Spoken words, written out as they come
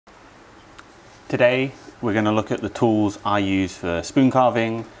Today we're going to look at the tools I use for spoon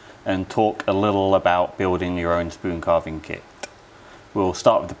carving and talk a little about building your own spoon carving kit. We'll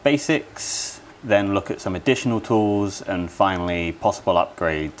start with the basics, then look at some additional tools, and finally possible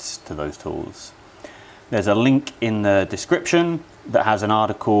upgrades to those tools. There's a link in the description that has an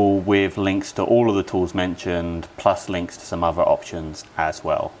article with links to all of the tools mentioned, plus links to some other options as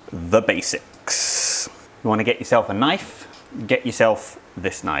well. The basics. You want to get yourself a knife? Get yourself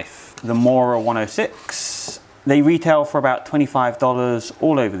this knife. The Mora 106. They retail for about $25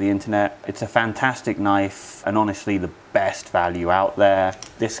 all over the internet. It's a fantastic knife and honestly the best value out there.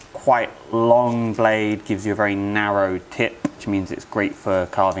 This quite long blade gives you a very narrow tip, which means it's great for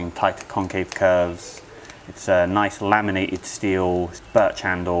carving tighter concave curves. It's a nice laminated steel, birch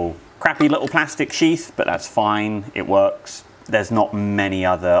handle. Crappy little plastic sheath, but that's fine, it works. There's not many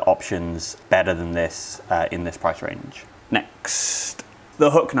other options better than this in this price range. Next,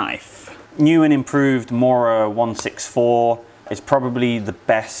 the hook knife. New and improved Mora 164 is probably the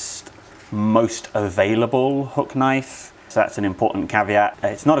best, most available hook knife. So that's an important caveat.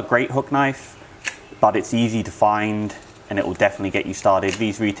 It's not a great hook knife, but it's easy to find and it will definitely get you started.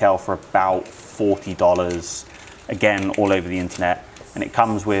 These retail for about $40, again, all over the internet. And it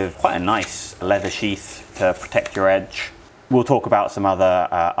comes with quite a nice leather sheath to protect your edge. We'll talk about some other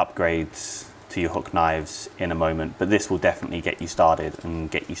upgrades to your hook knives in a moment, but this will definitely get you started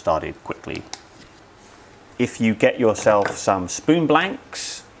and get you started quickly. If you get yourself some spoon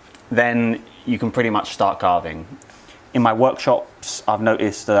blanks, then you can pretty much start carving. In my workshops, I've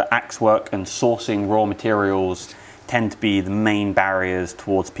noticed that axe work and sourcing raw materials tend to be the main barriers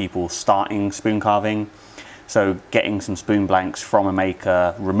towards people starting spoon carving. So getting some spoon blanks from a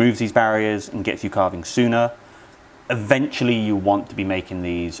maker removes these barriers and gets you carving sooner. Eventually you want to be making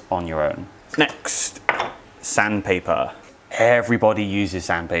these on your own. Next, sandpaper. Everybody uses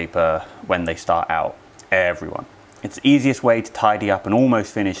sandpaper when they start out. Everyone. It's the easiest way to tidy up an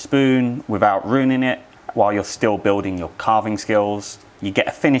almost finished spoon without ruining it while you're still building your carving skills. You get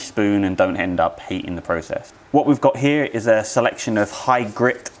a finished spoon and don't end up hating the process. What we've got here is a selection of high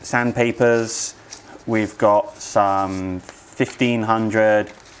grit sandpapers. We've got some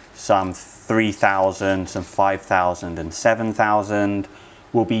 1500, some 3000, some 5000 and 7000.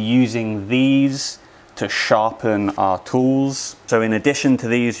 We'll be using these to sharpen our tools. So in addition to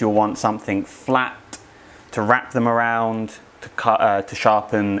these, you'll want something flat to wrap them around, to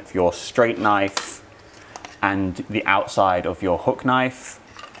sharpen your straight knife and the outside of your hook knife.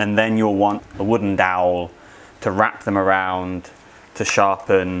 And then you'll want a wooden dowel to wrap them around to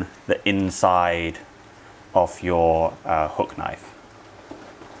sharpen the inside of your hook knife.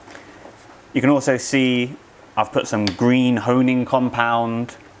 You can also see I've put some green honing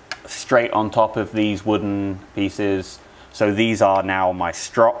compound straight on top of these wooden pieces. So these are now my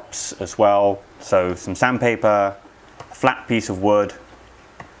strops as well. So some sandpaper, a flat piece of wood,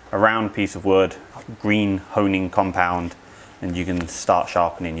 a round piece of wood, green honing compound, and you can start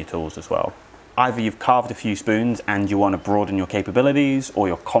sharpening your tools as well. Either you've carved a few spoons and you want to broaden your capabilities, or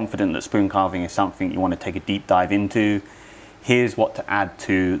you're confident that spoon carving is something you want to take a deep dive into. Here's what to add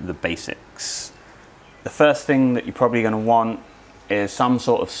to the basics. The first thing that you're probably going to want is some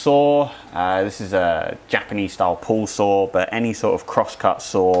sort of saw. This is a Japanese style pull saw, but any sort of crosscut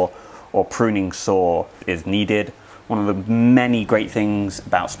saw or pruning saw is needed. One of the many great things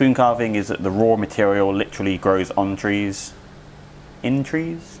about spoon carving is that the raw material literally grows on trees. In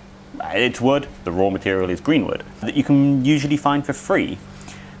trees? It's wood, the raw material is green wood, that you can usually find for free.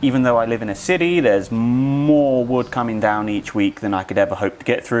 Even though I live in a city, there's more wood coming down each week than I could ever hope to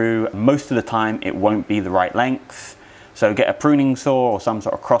get through. Most of the time it won't be the right length. So get a pruning saw or some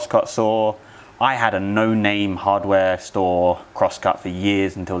sort of crosscut saw. I had a no-name hardware store crosscut for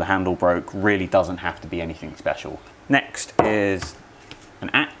years until the handle broke. Really doesn't have to be anything special. Next is an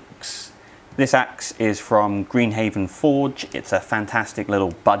axe. This axe is from Greenhaven Forge. It's a fantastic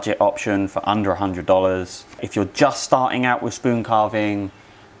little budget option for under $100. If you're just starting out with spoon carving,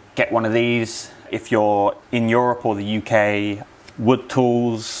 get one of these. If you're in Europe or the UK, Wood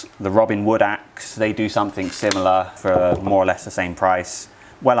Tools, the Robin Wood axe, they do something similar for more or less the same price.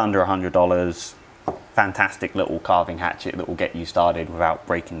 Well under $100. Fantastic little carving hatchet that will get you started without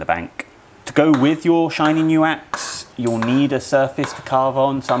breaking the bank. To go with your shiny new axe, you'll need a surface to carve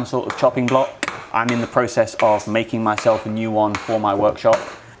on, some sort of chopping block. I'm in the process of making myself a new one for my workshop.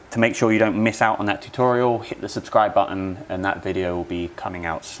 To make sure you don't miss out on that tutorial, hit the subscribe button and that video will be coming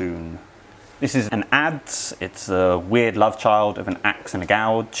out soon. This is an adze. It's a weird love child of an axe and a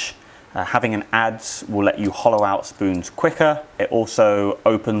gouge. Having an adze will let you hollow out spoons quicker. It also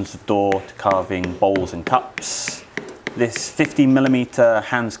opens the door to carving bowls and cups. This 50mm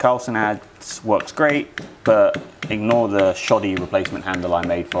Hans Carlsen adze works great, but ignore the shoddy replacement handle I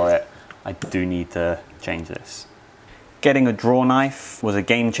made for it. I do need to change this. Getting a draw knife was a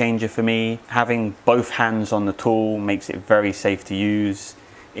game changer for me. Having both hands on the tool makes it very safe to use.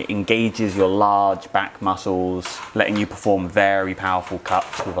 It engages your large back muscles, letting you perform very powerful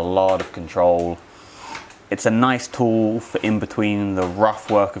cuts with a lot of control. It's a nice tool for in between the rough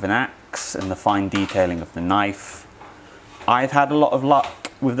work of an axe and the fine detailing of the knife. I've had a lot of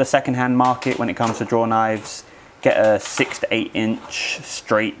luck with the secondhand market when it comes to draw knives. Get a 6 to 8 inch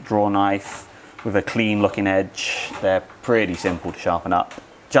straight draw knife with a clean looking edge. They're pretty simple to sharpen up.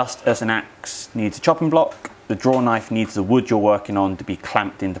 Just as an axe needs a chopping block, the draw knife needs the wood you're working on to be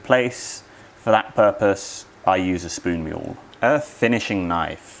clamped into place. For that purpose, I use a spoon mule. A finishing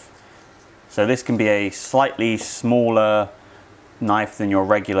knife. So this can be a slightly smaller knife than your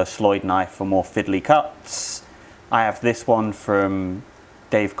regular Sloyd knife for more fiddly cuts. I have this one from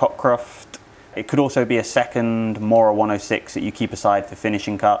Dave Cockcroft. It could also be a second Mora 106 that you keep aside for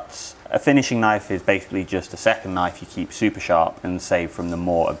finishing cuts. A finishing knife is basically just a second knife you keep super sharp and save from the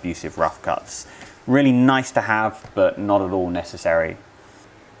more abusive rough cuts. Really nice to have, but not at all necessary.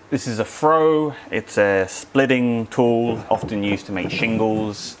 This is a Froe. It's a splitting tool, often used to make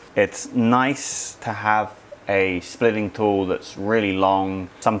shingles. It's nice to have a splitting tool that's really long.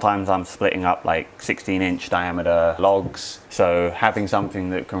 Sometimes I'm splitting up like 16-inch diameter logs, so having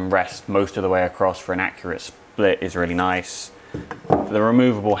something that can rest most of the way across for an accurate split is really nice. The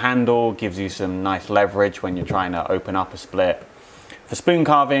removable handle gives you some nice leverage when you're trying to open up a split. For spoon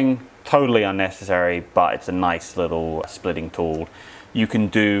carving, totally unnecessary, but it's a nice little splitting tool. You can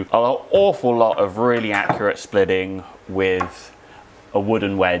do an awful lot of really accurate splitting with a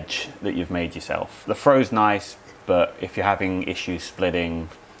wooden wedge that you've made yourself. The Froe's nice, but if you're having issues splitting,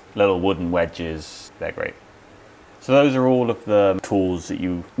 little wooden wedges, they're great. So those are all of the tools that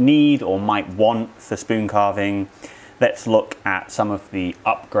you need or might want for spoon carving. Let's look at some of the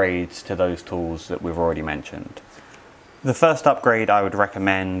upgrades to those tools that we've already mentioned. The first upgrade I would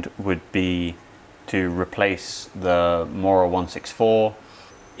recommend would be to replace the Mora 164.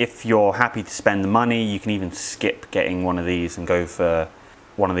 If you're happy to spend the money, you can even skip getting one of these and go for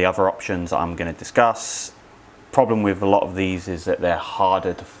one of the other options I'm going to discuss. Problem with a lot of these is that they're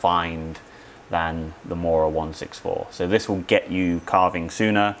harder to find than the Mora 164. So this will get you carving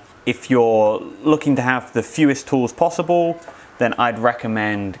sooner. If you're looking to have the fewest tools possible, then I'd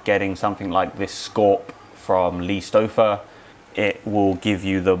recommend getting something like this Scorp from Lee Stouffer. It will give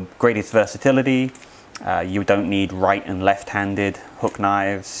you the greatest versatility. You don't need right and left-handed hook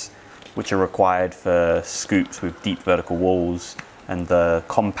knives, which are required for scoops with deep vertical walls, and the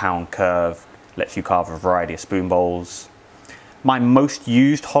compound curve lets you carve a variety of spoon bowls. My most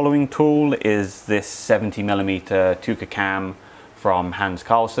used hollowing tool is this 70mm Tuka Cam from Hans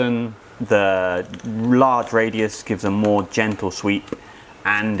Carlsen. The large radius gives a more gentle sweep,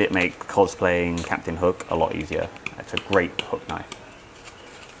 and it makes cosplaying Captain Hook a lot easier. It's a great hook knife.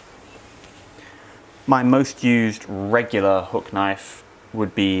 My most used regular hook knife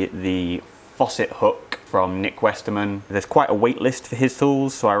would be the Fawcett hook from Nick Westerman. There's quite a wait list for his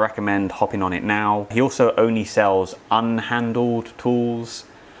tools, so I recommend hopping on it now. He also only sells unhandled tools,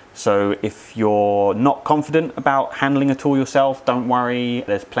 so if you're not confident about handling a tool yourself, don't worry.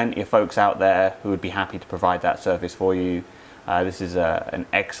 There's plenty of folks out there who would be happy to provide that service for you. This is an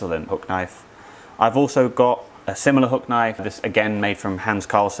excellent hook knife. I've also got a similar hook knife, this again made from Hans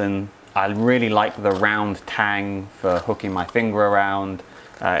Carlsen. I really like the round tang for hooking my finger around.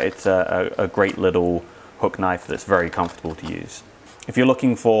 It's a great little hook knife that's very comfortable to use. If you're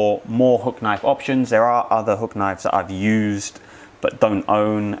looking for more hook knife options, there are other hook knives that I've used but don't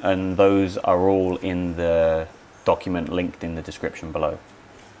own, and those are all in the document linked in the description below.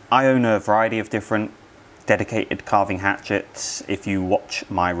 I own a variety of different dedicated carving hatchets. If you watch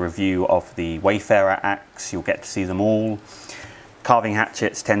my review of the Wayfarer axe, you'll get to see them all. Carving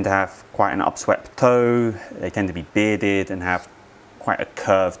hatchets tend to have quite an upswept toe. They tend to be bearded and have quite a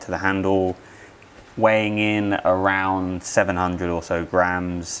curve to the handle, weighing in around 700 or so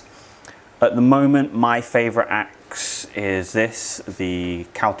grams. At the moment, my favorite axe is this, the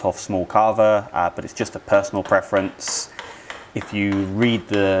Kaltoff Small Carver, but it's just a personal preference. If you read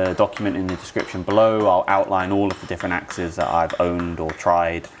the document in the description below, I'll outline all of the different axes that I've owned or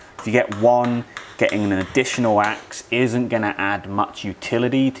tried. If you get one, getting an additional axe isn't going to add much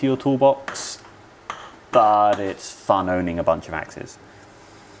utility to your toolbox, but it's fun owning a bunch of axes.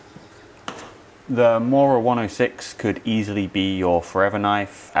 The Mora 106 could easily be your forever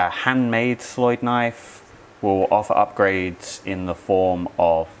knife. A handmade Sloyd knife will offer upgrades in the form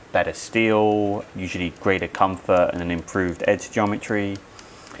of better steel, usually greater comfort and an improved edge geometry.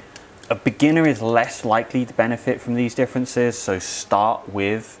 A beginner is less likely to benefit from these differences, so start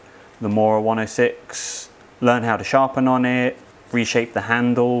with the Mora 106, learn how to sharpen on it, reshape the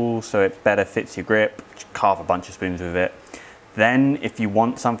handle so it better fits your grip, carve a bunch of spoons with it. Then if you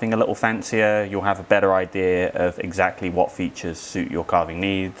want something a little fancier, you'll have a better idea of exactly what features suit your carving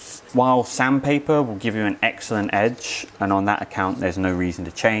needs. While sandpaper will give you an excellent edge, and on that account there's no reason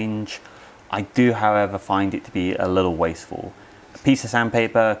to change, I do however find it to be a little wasteful. A piece of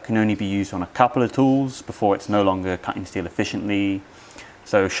sandpaper can only be used on a couple of tools before it's no longer cutting steel efficiently,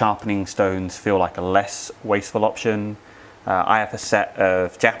 so sharpening stones feel like a less wasteful option. I have a set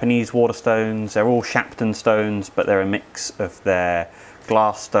of Japanese water stones. They're all Shapton stones, but they're a mix of their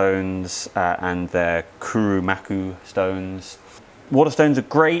glass stones and their Kurumaku stones. Water stones are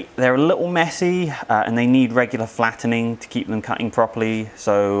great. They're a little messy and they need regular flattening to keep them cutting properly.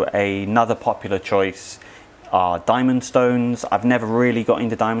 So another popular choice are diamond stones. I've never really got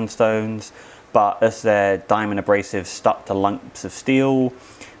into diamond stones, but as they're diamond abrasives stuck to lumps of steel,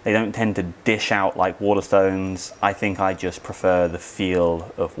 they don't tend to dish out like water stones. I think I just prefer the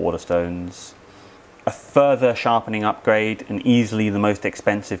feel of water stones. A further sharpening upgrade, and easily the most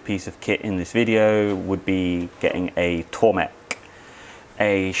expensive piece of kit in this video, would be getting a Tormek.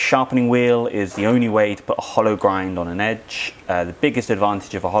 A sharpening wheel is the only way to put a hollow grind on an edge. The biggest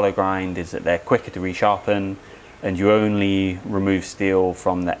advantage of a hollow grind is that they're quicker to resharpen, and you only remove steel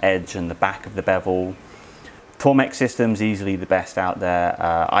from the edge and the back of the bevel. Tormek system's easily the best out there.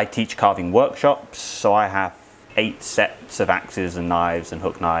 I teach carving workshops, so I have 8 sets of axes and knives and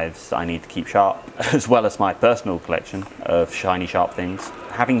hook knives that I need to keep sharp, as well as my personal collection of shiny sharp things.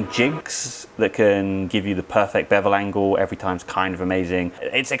 Having jigs that can give you the perfect bevel angle every time's kind of amazing.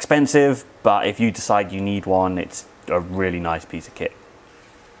 It's expensive, but if you decide you need one, it's a really nice piece of kit.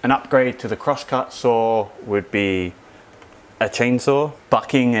 An upgrade to the crosscut saw would be a chainsaw.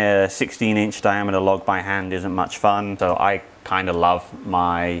 Bucking a 16-inch diameter log by hand isn't much fun, so I kind of love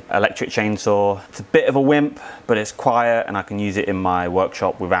my electric chainsaw. It's a bit of a wimp, but it's quiet and I can use it in my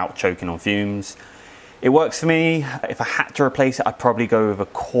workshop without choking on fumes. It works for me. If I had to replace it, I'd probably go with a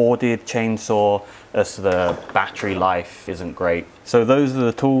corded chainsaw, as the battery life isn't great. So those are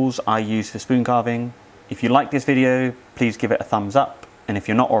the tools I use for spoon carving. If you like this video, please give it a thumbs up, and if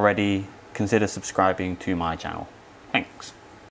you're not already, consider subscribing to my channel. Thanks.